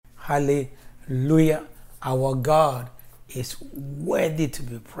Hallelujah. Our God is worthy to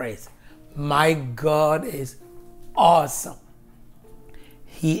be praised. My God is awesome.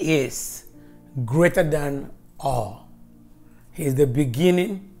 He is greater than all. He is the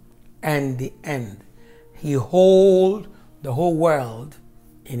beginning and the end. He holds the whole world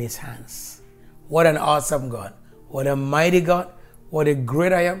in his hands. What an awesome God. What a mighty God. What a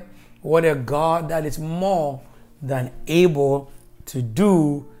great I am. What a God that is more than able to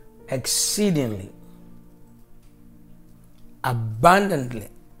do exceedingly, abundantly,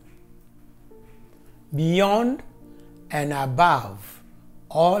 beyond and above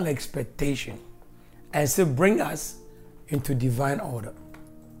all expectation, and still bring us into divine order.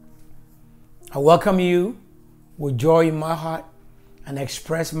 I welcome you with joy in my heart and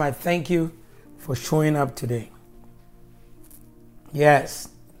express my thank you for showing up today. Yes,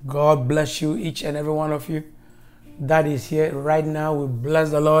 God bless you, each and every one of you that is here right now. We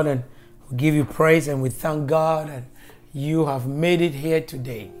bless the Lord and we give you praise, and we thank God that you have made it here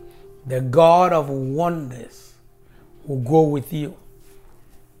today. The God of wonders will go with you.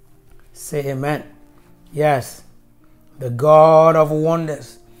 Say amen. Yes, the God of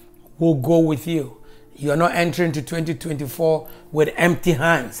wonders will go with you. You are not entering into 2024 with empty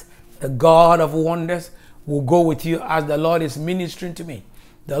hands. The God of wonders will go with you as the Lord is ministering to me.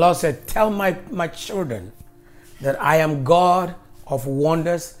 The Lord said, tell my children that I am God of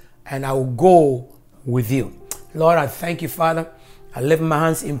wonders and I will go with you. Lord, I thank you, Father. I lift my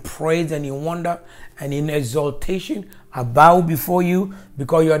hands in praise and in wonder and in exaltation. I bow before you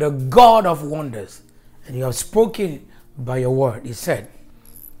because you are the God of wonders and you have spoken by your word. He said,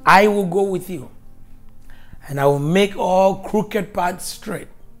 I will go with you and I will make all crooked paths straight,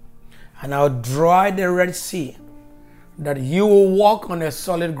 and I will dry the Red Sea, that you will walk on a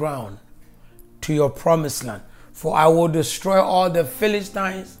solid ground to your promised land. For I will destroy all the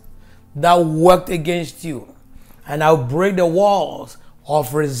Philistines that worked against you, and I'll break the walls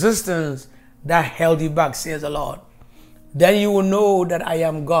of resistance that held you back, says the Lord. Then you will know that I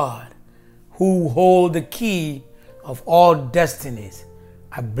am God, who hold the key of all destinies.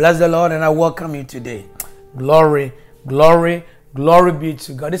 I bless the Lord and I welcome you today. Glory, glory, glory be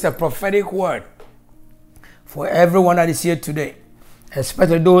to God. This is a prophetic word for everyone that is here today,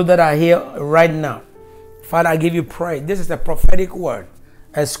 especially those that are here right now. Father, I give you praise. This is a prophetic word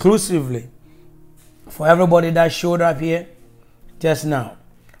exclusively for everybody that showed up here just now.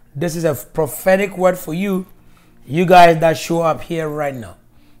 This is a prophetic word for you, you guys that show up here right now.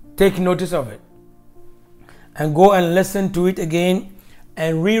 Take notice of it and go and listen to it again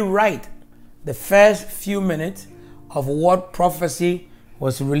and rewrite the first few minutes of what prophecy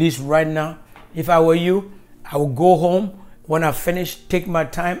was released right now. If I were you, I would go home. When I finish, take my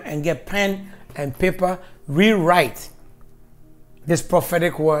time and get pen and paper, rewrite this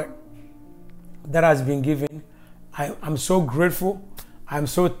prophetic word that has been given. I'm so grateful. I'm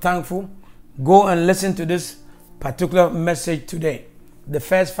so thankful. Go and listen to this particular message today, the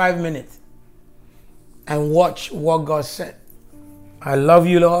first 5 minutes, and watch what God said. I love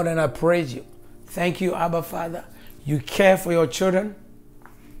you, Lord, and I praise you. Thank you, Abba Father. You care for your children.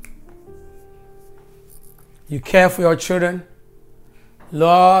 You care for your children.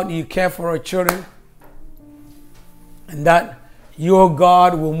 Lord, you care for our children. And that your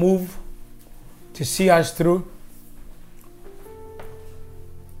God will move to see us through.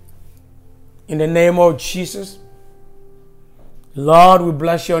 In the name of Jesus. Lord, we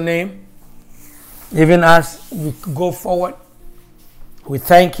bless your name. Even as we go forward, we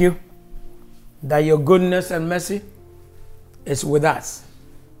thank you that your goodness and mercy is with us.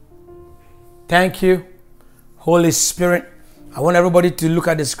 Thank you, Holy Spirit. I want everybody to look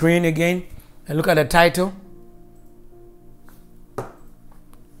at the screen again and look at the title.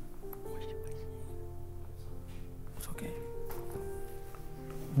 It's okay.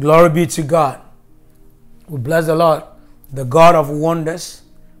 Glory be to God. We bless the Lord. The God of wonders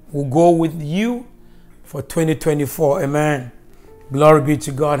will go with you for 2024. Amen. Glory be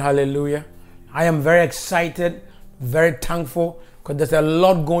to God. Hallelujah. I am very excited, very thankful, because there's a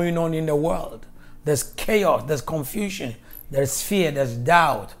lot going on in the world. There's chaos, there's confusion, there's fear, there's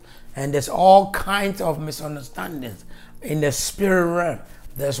doubt, and there's all kinds of misunderstandings in the spirit realm.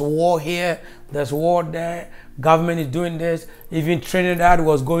 There's war here, there's war there, government is doing this. Even Trinidad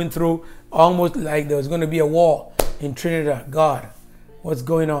was going through almost like there was going to be a war in Trinidad. God, what's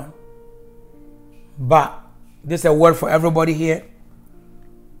going on? But this is a word for everybody here.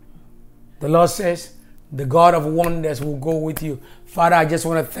 The Lord says, the God of wonders will go with you. Father, I just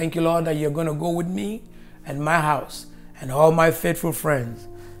want to thank you, Lord, that you're going to go with me and my house and all my faithful friends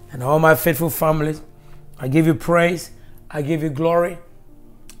and all my faithful families. I give you praise. I give you glory.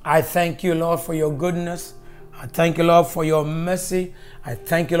 I thank you, Lord, for your goodness. I thank you, Lord, for your mercy. I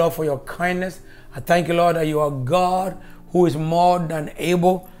thank you, Lord, for your kindness. I thank you, Lord, that you are God who is more than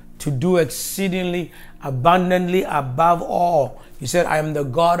able to do exceedingly abundantly above all. You said, I am the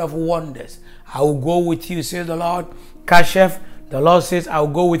God of wonders. I will go with you, says the Lord. Kashef, the Lord says, I will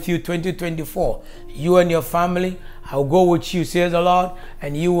go with you 2024. You and your family, I will go with you, says the Lord,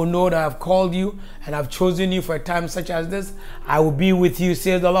 and you will know that I've called you and I've chosen you for a time such as this. I will be with you,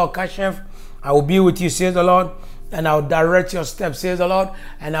 says the Lord. Kashef, I will be with you, says the Lord, and I'll direct your steps, says the Lord,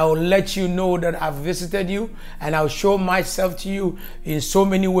 and I will let you know that I've visited you, and I'll show myself to you in so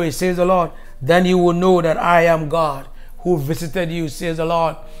many ways, says the Lord. Then you will know that I am God who visited you, says the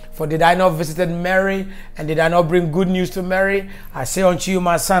Lord. For did I not visit Mary, and did I not bring good news to Mary? I say unto you,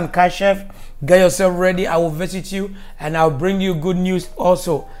 my son Kashef, get yourself ready, I will visit you, and I'll bring you good news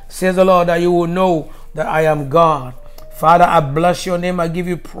also, says the Lord, that you will know that I am God. Father, I bless your name, I give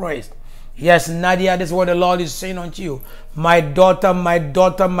you praise. Yes, Nadia, this is what the Lord is saying unto you. My daughter, my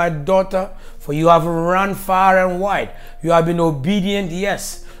daughter, my daughter, for you have run far and wide. You have been obedient,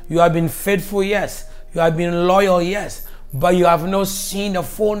 yes. You have been faithful, yes. You have been loyal, yes. But you have not seen the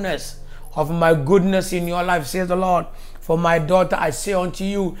fullness of my goodness in your life, says the Lord. For my daughter, I say unto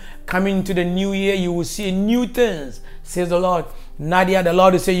you, coming into the new year, you will see new things, says the Lord. Nadia, the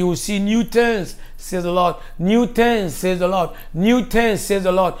Lord will say, you will see new things, says the Lord. New things, says the Lord. New things, says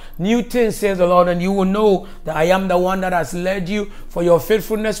the Lord. New things, says the Lord. And you will know that I am the one that has led you. For your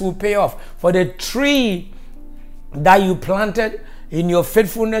faithfulness will pay off. For the tree that you planted in your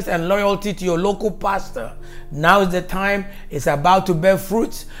faithfulness and loyalty to your local pastor, now is the time. It's about to bear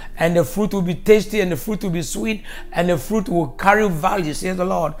fruits, and the fruit will be tasty, and the fruit will be sweet, and the fruit will carry value, says the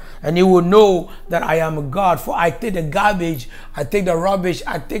Lord. And you will know that I am God. For I take the garbage, I take the rubbish,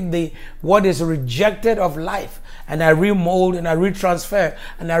 I take the what is rejected of life, and I remold, and I retransfer,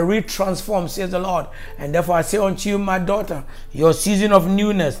 and I retransform, says the Lord. And therefore I say unto you, my daughter, your season of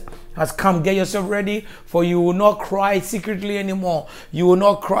newness has come. Get yourself ready, for you will not cry secretly anymore. You will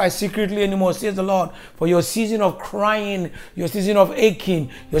not cry secretly anymore, says the Lord. For your season of crying, your season of aching,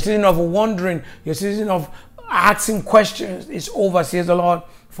 your season of wondering, your season of asking questions is over, says the Lord.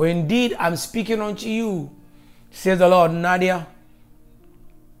 For indeed I'm speaking unto you, says the Lord, Nadia,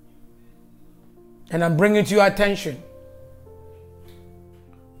 and I'm bringing to your attention.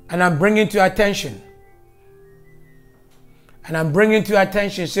 And I'm bringing to your attention. And I'm bringing to your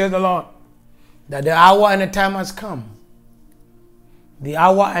attention, says the Lord, that the hour and the time has come. The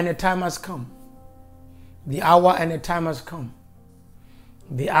hour and the time has come. The hour and the time has come.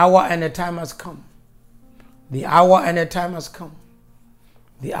 The hour and the time has come. The hour and the time has come.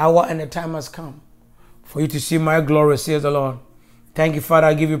 The hour and the time has come for you to see my glory, says the Lord. Thank you, Father,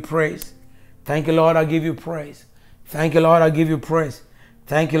 I give you praise. Thank you, Lord, I give you praise. Thank you, Lord, I give you praise.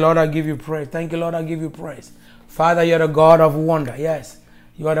 Thank you, Lord, I give you praise. Thank you, Lord, I give you praise. Father, you're the God of wonder. Yes,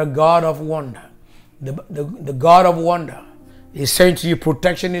 you are the God of wonder. The God of wonder is saying to you,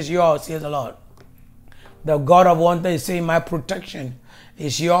 protection is yours, says the Lord. The God of wonder is saying, my protection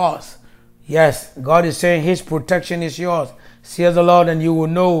is yours. Yes, God is saying his protection is yours, says the Lord, and you will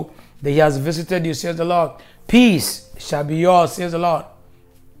know that he has visited you, says the Lord. Peace shall be yours, says the Lord.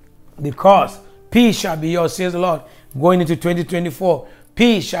 Because peace shall be yours, says the Lord. Going into 2024,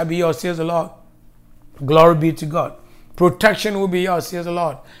 peace shall be yours, says the Lord. Glory be to God. Protection will be yours, says the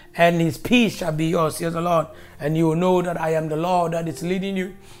Lord. And his peace shall be yours, says the Lord. And you will know that I am the Lord that is leading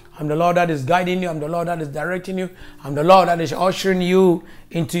you. I'm the Lord that is guiding you. I'm the Lord that is directing you. I'm the Lord that is ushering you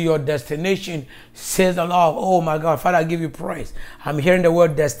into your destination, says the Lord. Oh my God, Father, I give you praise. I'm hearing the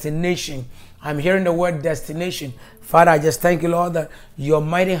word destination. I'm hearing the word destination. Father, I just thank you, Lord, that your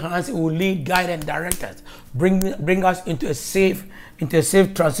mighty hands will lead, guide, and direct us. Bring us into a safe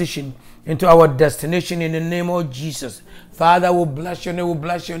transition into our destination in the name of Jesus. Father, we'll bless your name, we'll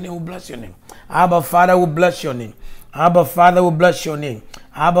bless your name, we'll bless your name. Abba, Father, we'll bless your name. Abba, Father, we'll bless your name.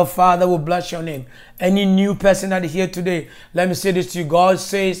 Abba, Father, we'll bless your name. Any new person that is here today, let me say this to you. God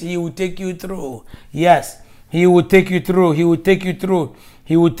says he will take you through. Yes, he will take you through. He will take you through.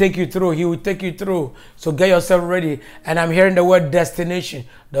 He will take you through. He will take you through. So get yourself ready. And I'm hearing the word destination.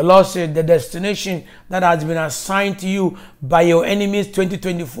 The Lord said the destination that has been assigned to you by your enemies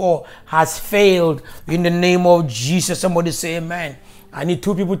 2024 has failed in the name of Jesus. Somebody say amen. I need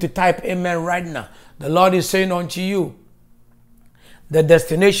 2 people to type amen right now. The Lord is saying unto you, the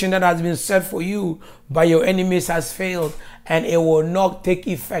destination that has been set for you by your enemies has failed, and it will not take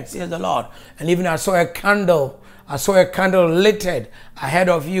effect, says the Lord. And even I saw a candle lit ahead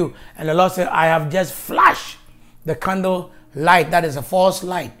of you. And the Lord said, I have just flashed the candle light, that is a false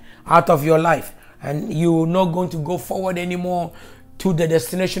light, out of your life. And you're not going to go forward anymore to the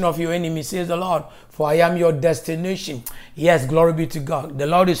destination of your enemy, says the Lord, for I am your destination. Yes, glory be to God. The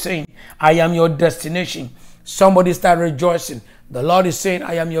Lord is saying, I am your destination. Somebody start rejoicing. The Lord is saying,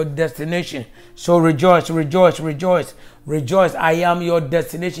 I am your destination. So rejoice, rejoice, rejoice, rejoice. I am your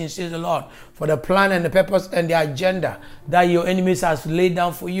destination, says the Lord. For the plan and the purpose and the agenda that your enemies has laid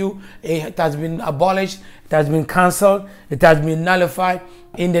down for you, it has been abolished, it has been cancelled, it has been nullified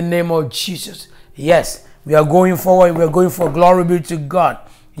in the name of Jesus. Yes, we are going forward. We are going for glory be to God.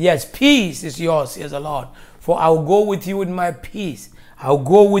 Yes, peace is yours, says the Lord. For I will go with you with my peace. I will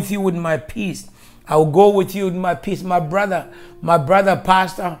go with you with my peace. I will go with you with my peace. My brother,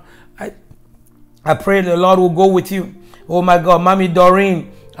 pastor, I pray the Lord will go with you. Oh my God, Mommy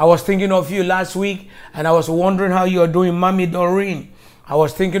Doreen, I was thinking of you last week and I was wondering how you are doing, Mommy Doreen. I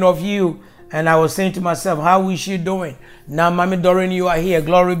was thinking of you and I was saying to myself, how is she doing? Now, Mommy Doreen, you are here.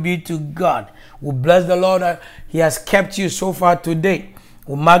 Glory be to God. We bless the Lord that He has kept you so far today.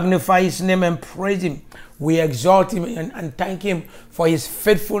 We magnify His name and praise Him. We exalt Him and thank Him for His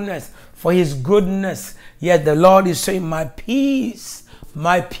faithfulness, for His goodness. Yet the Lord is saying, my peace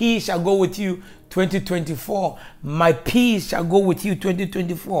shall go with you 2024. My peace shall go with you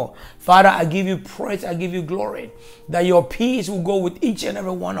 2024. Father, I give you praise, I give you glory, that your peace will go with each and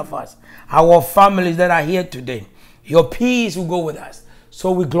every one of us, our families that are here today. Your peace will go with us.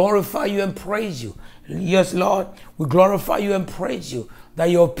 So we glorify you and praise you. Yes, Lord, we glorify you and praise you, that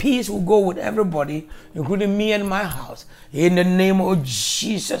your peace will go with everybody, including me and my house. In the name of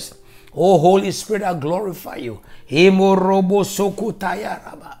Jesus. Oh, Holy Spirit, I glorify you.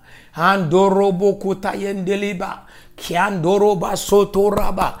 Andorobo kutayendeliba, kiandoroba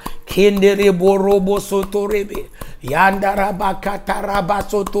sotoraba, kenderebo robo sotorebe, yandaraba kataraba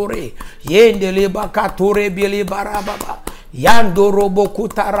sotore, yendeleba katore bilibarababa, yandorobo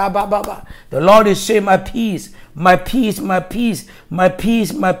kutarababa. The Lord is saying, my peace, my peace, my peace, my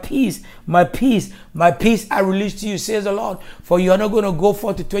peace, my peace, my peace, my peace I release to you, says the Lord. For you are not going to go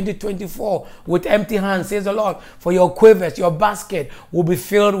forth to 2024 with empty hands, says the Lord. For your quivers, your basket will be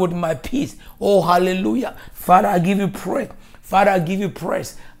filled with my peace. Oh, hallelujah. Father, I give you praise. Father, I give you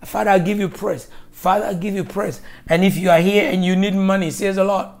praise. Father, I give you praise. Father, I give you praise. And if you are here and you need money, says the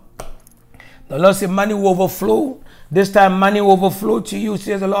Lord said money will overflow. This time money will overflow to you,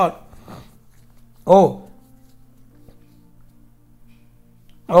 says the Lord.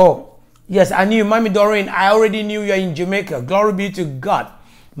 Oh, yes, I knew, Mommy Doreen, I already knew you're in Jamaica. Glory be to God.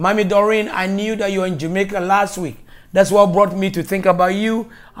 Mommy Doreen, I knew that you were in Jamaica last week. That's what brought me to think about you,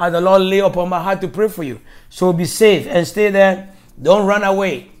 as the Lord lay upon my heart to pray for you. So be safe and stay there. Don't run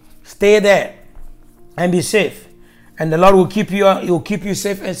away. Stay there and be safe. And the Lord will keep you, He will keep you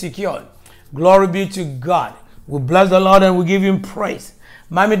safe and secure. Glory be to God. We bless the Lord and we give Him praise.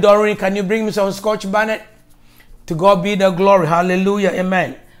 Mommy Doreen, can you bring me some Scotch bonnet? To God be the glory. Hallelujah.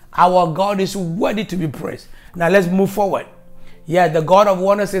 Amen. Our God is worthy to be praised. Now let's move forward. Yeah, the God of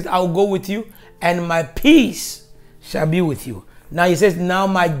wonders says, I will go with you and my peace shall be with you. Now He says, now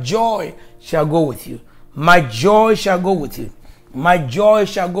my joy shall go with you. My joy shall go with you. My joy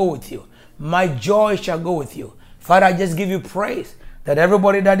shall go with you. My joy shall go with you. Father, I just give you praise that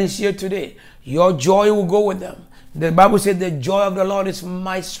everybody that is here today, your joy will go with them. The Bible said the joy of the Lord is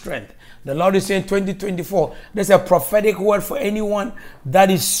my strength. The Lord is saying 2024. There's a prophetic word for anyone that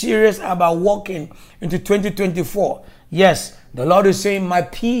is serious about walking into 2024. Yes, the Lord is saying, my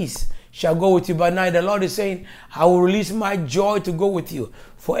peace shall go with you. But now the Lord is saying, I will release my joy to go with you.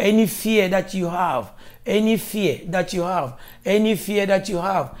 For any fear that you have, any fear that you have, any fear that you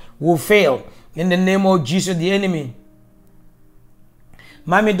have will fail. In the name of Jesus, the enemy.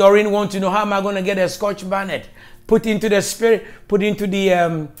 Mommy Doreen wants to know, how am I going to get a Scotch bonnet? Put into the spirit, put into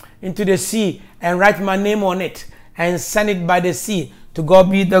the sea and write my name on it and send it by the sea. To God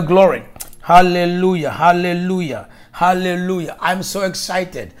be the glory. Hallelujah, hallelujah, hallelujah. I'm so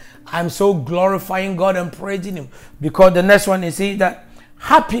excited. I'm so glorifying God and praising Him, because the next one is that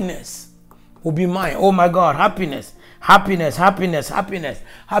happiness will be mine. Oh my God, happiness, happiness, happiness, happiness,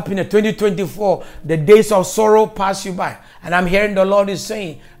 happiness. 2024, the days of sorrow pass you by. And I'm hearing the Lord is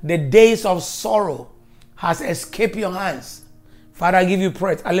saying, the days of sorrow has escaped your hands. Father, I give you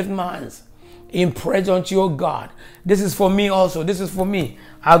praise. I lift my hands in praise unto your God. This is for me also. This is for me.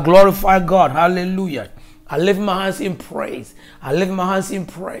 I glorify God. Hallelujah. I lift my hands in praise. I lift my hands in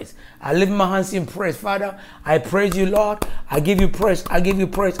praise. I lift my hands in praise. Father, I praise you, Lord. I give you praise. I give you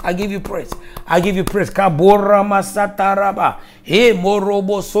praise. I give you praise. I give you praise. Kabora masataraba. He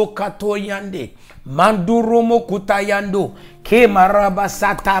morobo sokato yande. Manduromo kutayando. Ke maraba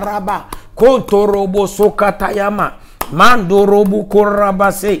sataraba. Kontorobo sokatayama. Mandorobo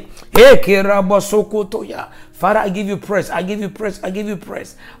korabase. He keraba sokotoya. Father, I give you praise. I give you praise. I give you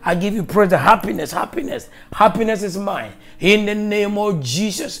praise. I give you praise. The happiness, happiness. Happiness is mine. In the name of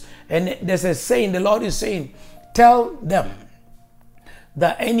Jesus. And there's a saying, the Lord is saying, tell them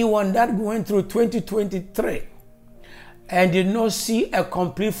that anyone that went through 2023 and did not see a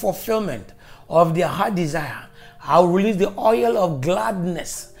complete fulfillment of their heart desire, I'll release the oil of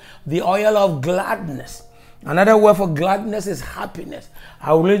gladness. The oil of gladness. Another word for gladness is happiness.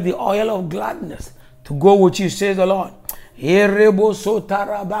 I will release the oil of gladness to go with you, says the Lord.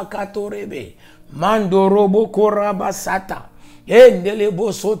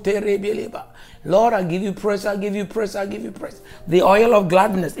 Lord, I give you praise, I give you praise, I give you praise. The oil of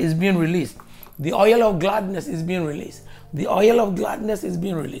gladness is being released. The oil of gladness is being released. The oil of gladness is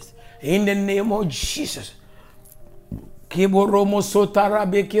being released. In the name of Jesus.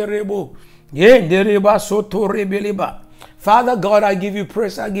 Father God, I give you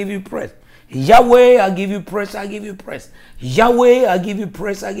praise, I give you praise. Yahweh, I give you praise, I give you praise. Yahweh, I give you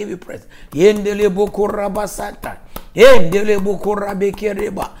praise, I give you praise. Yendele bokora basata. Yendele bokora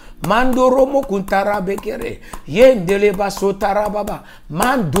bekereba. Mandoro mokuntara bekere. Yendele basotara baba.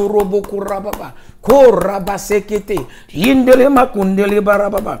 Mandoro bokura baba. Koraba sekete. Yendele makundele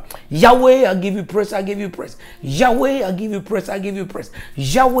barababa. Yahweh, I give you praise, I give you praise. Yahweh, I give you praise, I give you praise.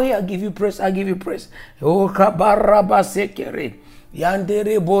 Yahweh, I give you praise, I give you praise. O kabaraba sekere.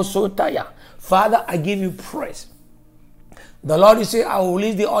 Yandere bosotaya. Father, I give you praise. The Lord is saying, I will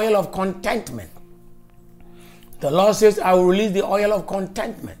release the oil of contentment. The Lord says, I will release the oil of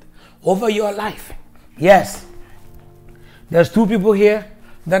contentment over your life. Yes. There's two people here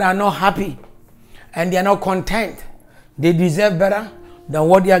that are not happy and they are not content. They deserve better than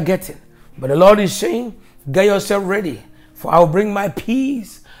what they are getting. But the Lord is saying, get yourself ready, for I will bring my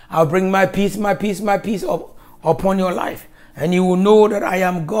peace. I'll bring my peace, my peace, my peace upon your life. And you will know that I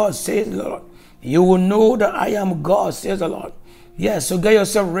am God, says the Lord. You will know that I am God, says the Lord. Yes, so get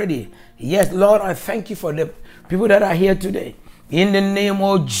yourself ready. Yes, Lord, I thank you for the people that are here today. In the name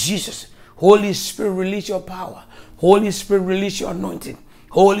of Jesus, Holy Spirit, release your power. Holy Spirit, release your anointing.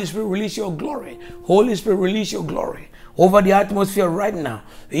 Holy Spirit, release your glory. Holy Spirit, release your glory over the atmosphere right now.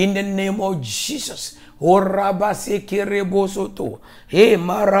 In the name of Jesus. The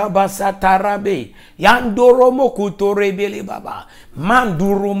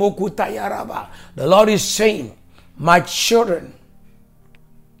Lord is saying, my children,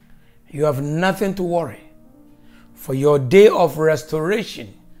 you have nothing to worry for your day of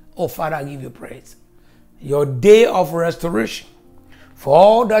restoration. Oh, Father, I give you praise. Your day of restoration for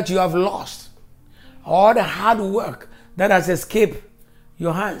all that you have lost, all the hard work that has escaped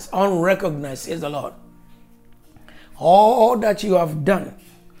your hands unrecognized, says the Lord. All that you have done,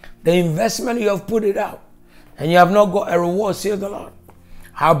 the investment you have put it out, and you have not got a reward, says the Lord.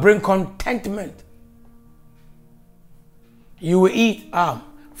 I'll bring contentment. You will eat.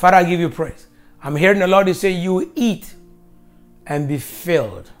 Father, I give you praise. I'm hearing the Lord is saying, you will eat and be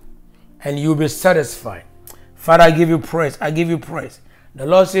filled, and you will be satisfied. Father, I give you praise. I give you praise. The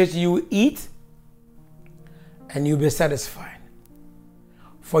Lord says, you will eat and you will be satisfied.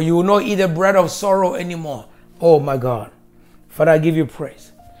 For you will not eat the bread of sorrow anymore. Oh my God. Father, I give you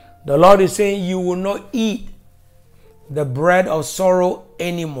praise. The Lord is saying you will not eat the bread of sorrow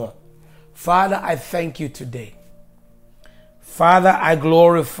anymore. Father, I thank you today. Father, I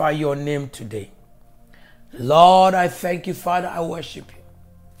glorify your name today. Lord, I thank you, Father, I worship you.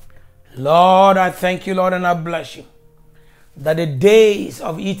 Lord, I thank you, Lord, and I bless you. That the days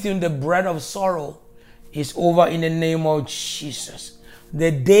of eating the bread of sorrow is over in the name of Jesus. The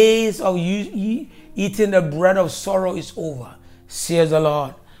days of you eating the bread of sorrow is over, says the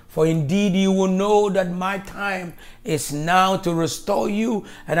Lord. For indeed you will know that my time is now to restore you.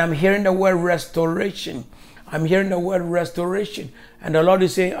 And I'm hearing the word restoration. I'm hearing the word restoration. And the Lord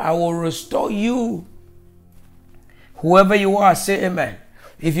is saying, I will restore you. Whoever you are, say amen.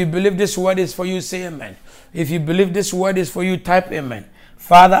 If you believe this word is for you, say amen. If you believe this word is for you, type amen.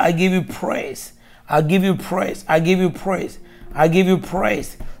 Father, I give you praise. I give you praise. I give you praise. I give you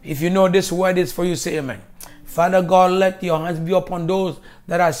praise. If you know this word is for you, say amen. Father God, let your hands be upon those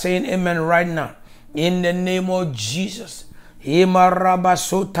that are saying amen right now. In the name of Jesus. Yahweh,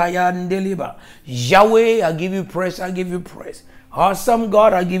 I give you praise. I give you praise. Awesome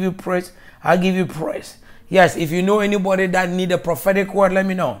God, I give you praise. I give you praise. Yes, if you know anybody that need a prophetic word, let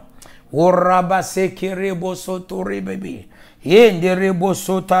me know.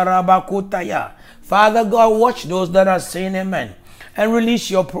 Father God, watch those that are saying amen and release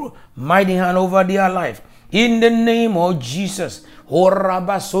your mighty hand over their life. In the name of Jesus.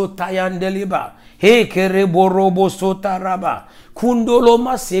 He kereborobo sotaraba. Kundolo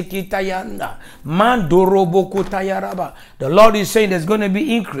maseki tayanda. Mandorobo kutayaraba. The Lord is saying there's going to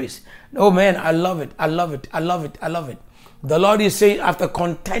be increase. Oh man, I love it. I love it. I love it. I love it. The Lord is saying after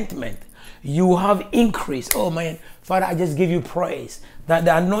contentment, you have increase. Oh man, Father, I just give you praise. That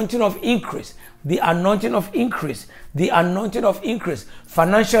the anointing of increase, the anointing of increase, the anointing of increase,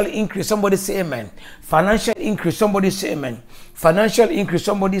 financial increase, somebody say amen. Financial increase, somebody say amen. Financial increase,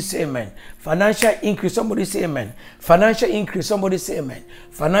 somebody say amen. Financial increase, somebody say amen. Financial increase, somebody say amen.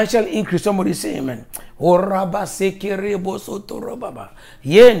 Financial increase, somebody say amen. Oraba sekerebo sotorobaba.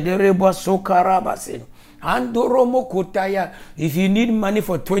 Yenderebo sokarabase. If you need money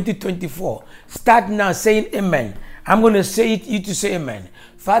for 2024, start now saying amen. I'm going to say it, you to say amen.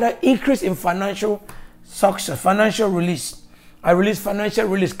 Father, increase in financial success, financial release. I release financial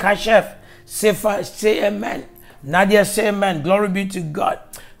release. Kashef, say amen. Nadia, say amen. Glory be to God.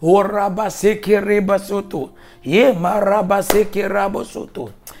 Oraba sekereba soto. Ye maraba sekerabo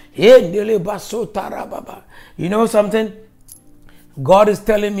soto. Ye ndeleba sotarababa. You know something? God is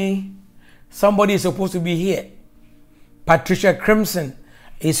telling me somebody is supposed to be here. Patricia Crimson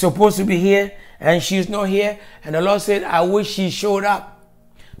is supposed to be here and she's not here. And the Lord said, I wish she showed up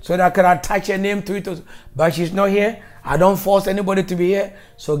so that I could attach her name to it. But she's not here. I don't force anybody to be here.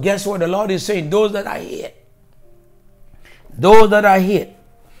 So guess what the Lord is saying? Those that are here,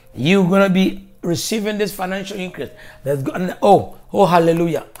 you're going to be receiving this financial increase. There's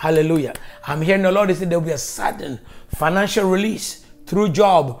hallelujah, hallelujah. I'm hearing the Lord say there will be a sudden financial release through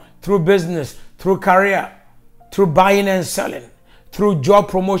job, through business, through career, through buying and selling, through job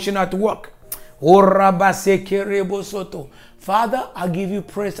promotion at work. Father, I give you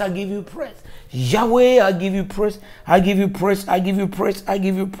praise, I give you praise. Yahweh, I give you praise, I give you praise, I give you praise, I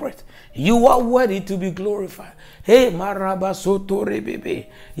give you praise. You are worthy to be glorified. Hey, Maraba Soto Rebebe.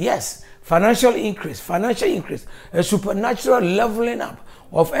 Yes, financial increase, a supernatural leveling up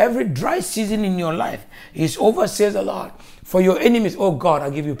of every dry season in your life is over, says the Lord. For your enemies, oh God,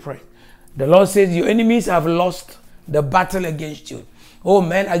 I give you praise. The Lord says your enemies have lost the battle against you. Oh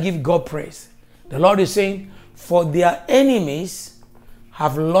man, I give God praise. The Lord is saying, for their enemies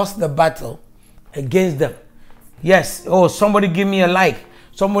have lost the battle against them. Yes. Oh, somebody give me a like.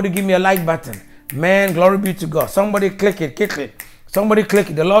 Somebody give me a like button. Man, glory be to God. Somebody click it. Somebody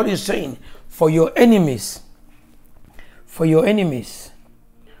click it. The Lord is saying, for your enemies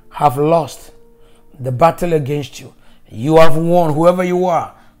have lost the battle against you. You have won, whoever you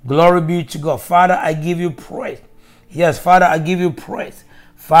are. Glory be to God. Father, I give you praise. Yes, Father, I give you praise.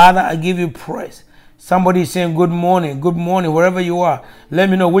 Father, I give you praise. Somebody is saying good morning, wherever you are. Let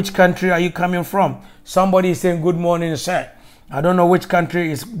me know which country are you coming from. Somebody is saying good morning, sir. I don't know which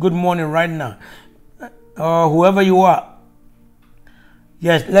country is good morning right now. Whoever you are.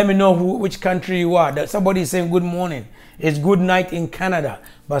 Yes, let me know which country you are. Somebody is saying good morning. It's good night in Canada,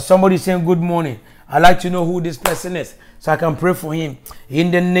 but somebody is saying good morning. I'd like to know who this person is so I can pray for him.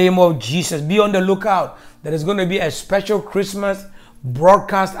 In the name of Jesus, be on the lookout. There is going to be a special Christmas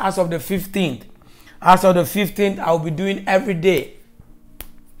broadcast as of the 15th. As of the 15th, I'll be doing every day.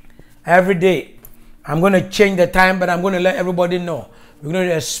 Every day. I'm going to change the time, but I'm going to let everybody know. We're going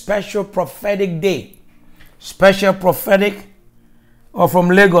to do a special prophetic day. Special prophetic from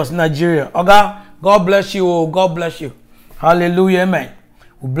Lagos, Nigeria. Okay? God bless you. Oh, God bless you. Hallelujah. Amen.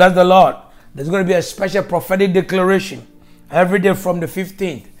 We bless the Lord. There's going to be a special prophetic declaration every day from the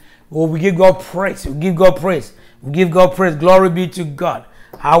 15th. Oh, we give God praise. We give God praise. We give God praise. Glory be to God.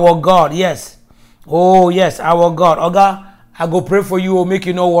 Our God. Yes. Oh, yes. Our God. Okay? I go pray for you. Oh, make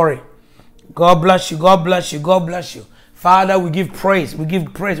you no worry. God bless you. God bless you. God bless you. Father, we give praise. We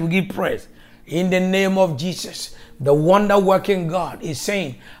give praise. We give praise. In the name of Jesus, the wonder-working God is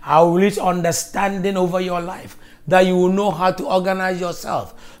saying, I will release understanding over your life, that you will know how to organize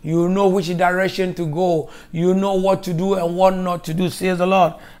yourself. You will know which direction to go. You will know what to do and what not to do, says the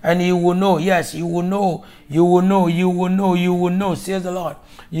Lord. And you will know. Yes, you will know. You will know. You will know. You will know, says the Lord.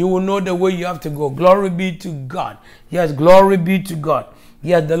 You will know the way you have to go. Glory be to God. Yes, glory be to God.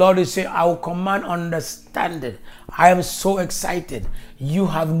 Yes, the Lord is saying, I will command understanding. I am so excited. You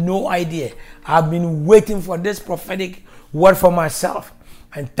have no idea. I've been waiting for this prophetic word for myself.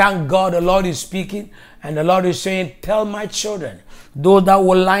 And thank God the Lord is speaking. And the Lord is saying, tell my children, those that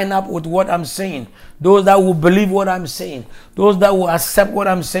will line up with what I'm saying, those that will believe what I'm saying, those that will accept what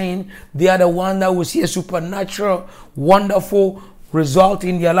I'm saying, they are the ones that will see a supernatural, wonderful result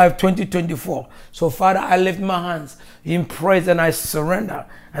in their life 2024. So Father, I lift my hands in praise and I surrender.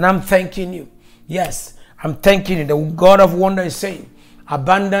 And I'm thanking you. Yes, I'm thanking you. The God of wonder is saying,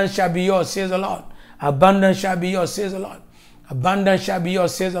 abundance shall be yours, says the Lord. Abundance shall be yours, says the Lord. Abundance shall be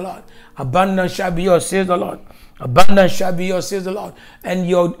yours, says the Lord. Abundance shall be yours, says the Lord. Abundance shall be yours, says the Lord. And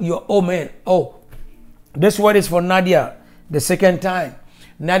your oh man, this word is for Nadia, the second time.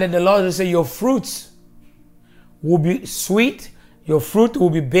 Nadia, the Lord will say your fruits will be sweet, your fruit will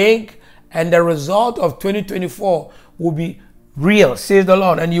be big, and the result of 2024 will be real, says the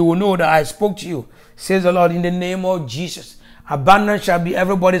Lord. And you will know that I spoke to you, says the Lord, in the name of Jesus. Abundance shall be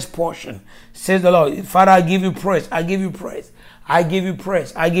everybody's portion, says the Lord. Father, I give you praise. I give you praise. I give you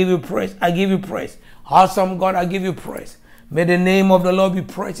praise. I give you praise. I give you praise. Awesome God, I give you praise. May the name of the Lord be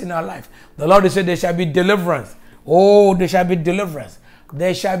praised in our life. The Lord said there shall be deliverance. Oh, there shall be deliverance.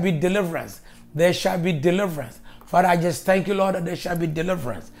 There shall be deliverance. There shall be deliverance. Father, I just thank you, Lord, that there shall be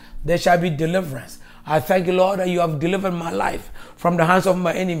deliverance. There shall be deliverance. I thank you, Lord, that you have delivered my life from the hands of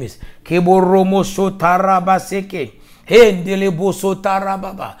my enemies. The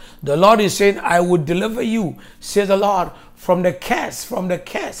Lord is saying, I will deliver you, says the Lord, from the curse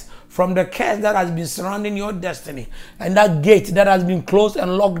that has been surrounding your destiny, and that gate that has been closed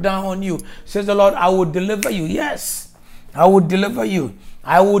and locked down on you, says the Lord. I will deliver you. Yes, I will deliver you.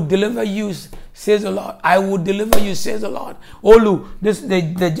 I will deliver you, says the Lord. I will deliver you, says the Lord. Olu,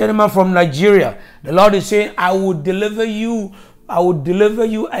 the gentleman from Nigeria, the Lord is saying, I will deliver you. I will deliver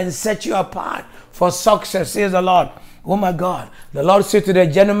you and set you apart for success, says the Lord. Oh my God. The Lord said to the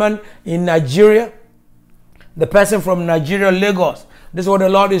gentleman in Nigeria, the person from Nigeria, Lagos, this is what the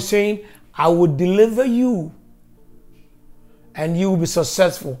Lord is saying. I will deliver you and you will be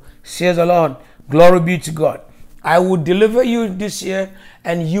successful, says the Lord. Glory be to God. I will deliver you this year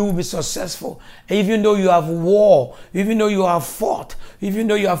and you will be successful. Even though you have war, even though you have fought, even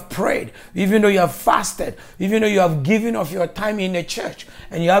though you have prayed, even though you have fasted, even though you have given of your time in the church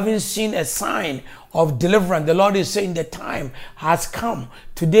and you haven't seen a sign of deliverance, the Lord is saying the time has come.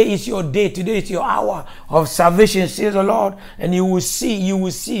 Today is your day. Today is your hour of salvation, says the Lord. And you will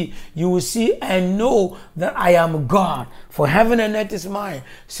see and know that I am God. For heaven and earth is mine,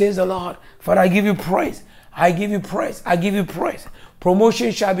 says the Lord. Father, I give you praise. I give you praise. I give you praise.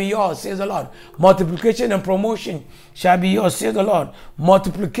 Promotion shall be yours, says the Lord. Multiplication and promotion shall be yours, says the Lord.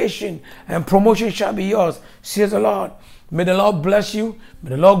 Multiplication and promotion shall be yours, says the Lord. May the Lord bless you.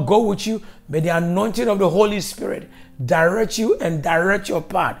 May the Lord go with you. May the anointing of the Holy Spirit direct you and direct your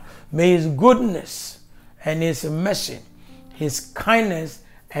path. May His goodness and His mercy, His kindness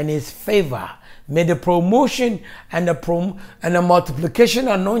and His favor, may the promotion and the multiplication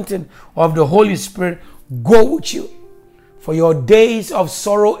anointing of the Holy Spirit go with you. For your days of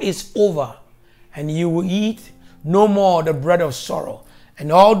sorrow is over, and you will eat no more the bread of sorrow.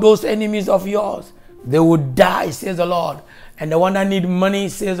 And all those enemies of yours, they will die, says the Lord. And the one that need money,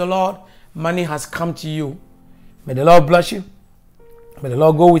 says the Lord, money has come to you. May the Lord bless you. May the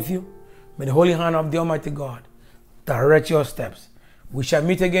Lord go with you. May the holy hand of the Almighty God direct your steps. We shall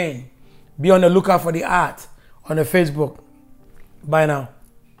meet again. Be on the lookout for the art on the Facebook. Bye now.